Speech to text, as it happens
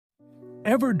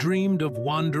Ever dreamed of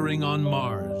wandering on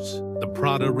Mars, the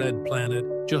Prada red planet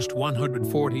just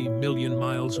 140 million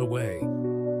miles away?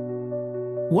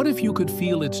 What if you could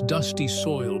feel its dusty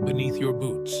soil beneath your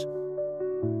boots?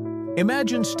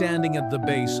 Imagine standing at the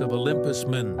base of Olympus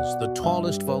Mons, the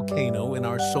tallest volcano in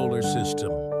our solar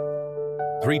system,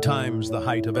 3 times the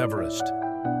height of Everest.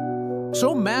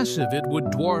 So massive it would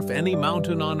dwarf any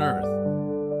mountain on Earth.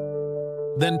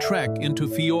 Then trek into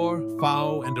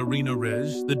Valles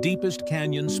Marineris, the deepest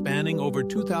canyon spanning over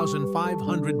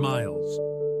 2,500 miles.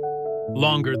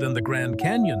 Longer than the Grand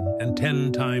Canyon and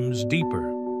 10 times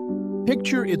deeper.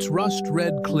 Picture its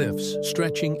rust-red cliffs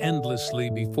stretching endlessly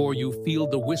before you feel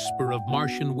the whisper of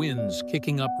Martian winds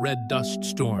kicking up red dust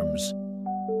storms.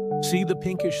 See the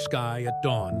pinkish sky at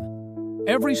dawn.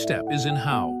 Every step is in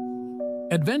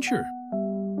adventure.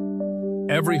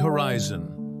 Every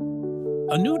horizon,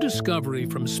 a new discovery,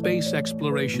 from space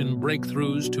exploration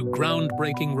breakthroughs to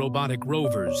groundbreaking robotic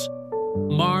rovers.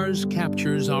 Mars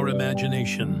captures our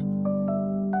imagination.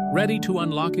 Ready to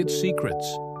unlock its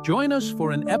secrets? Join us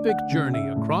for an epic journey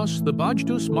across the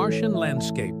boundless Martian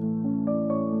landscape.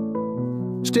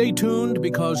 Stay tuned,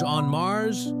 because on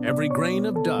Mars, every grain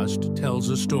of dust tells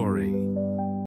a story.